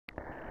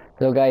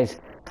So guys,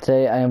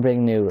 today I am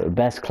bringing you the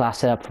best class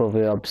setup for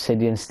the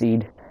Obsidian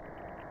Steed.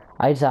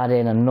 I just add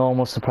in a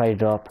normal supply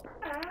drop.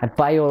 I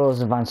buy all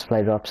those advanced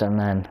supply drops and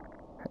then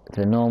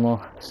the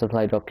normal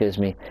supply drop gives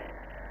me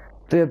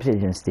the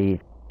Obsidian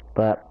Steed.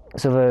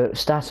 So the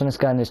stats on this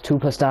gun is 2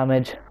 plus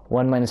damage,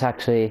 1 minus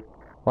accuracy,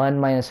 1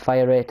 minus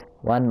fire rate,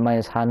 1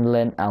 minus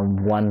handling and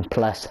 1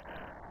 plus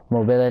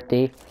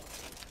mobility.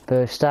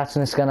 The stats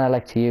on this gun I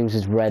like to use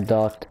is red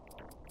dot,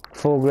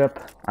 full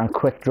grip and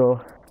quick draw.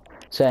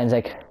 So it's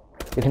like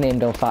you can aim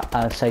down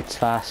sights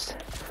fast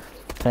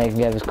and you can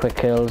get those quick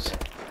kills.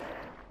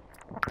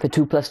 The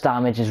 2 plus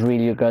damage is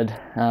really good.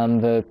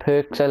 The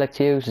perks I like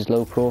to use is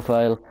low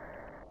profile,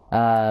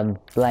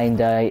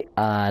 blind eye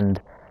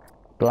and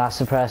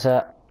blast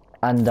suppressor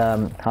and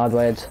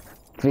hardwired.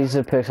 These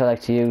are the perks I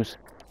like to use.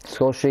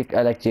 Score streak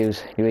I like to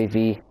use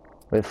UAV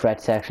with threat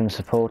detection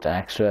support and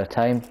extra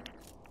time.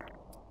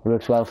 It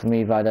works well for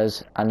me, that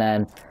does. And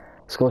then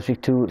Score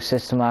streak 2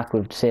 system hack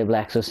with disable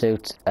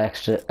exosuits,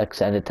 extra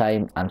extended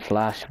time and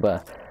flash,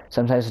 but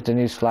sometimes I don't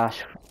use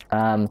flash.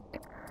 And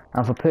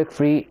for perk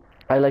 3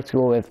 I like to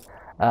go with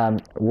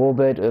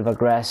Warbird with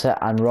aggressor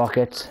and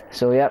rockets.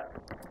 So yep,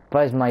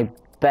 that is my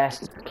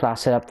best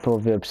class setup for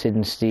the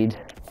Obsidian Steed.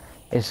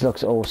 It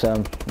looks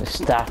awesome. The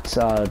stats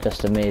are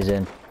just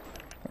amazing.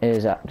 It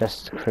is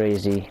just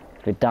crazy.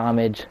 The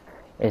damage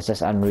is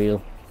just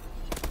unreal.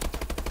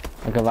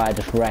 Look at that, it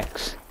just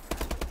wrecks.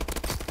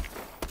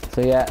 So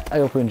yeah, I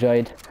hope you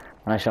enjoyed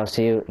and I shall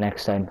see you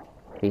next time.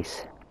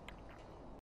 Peace.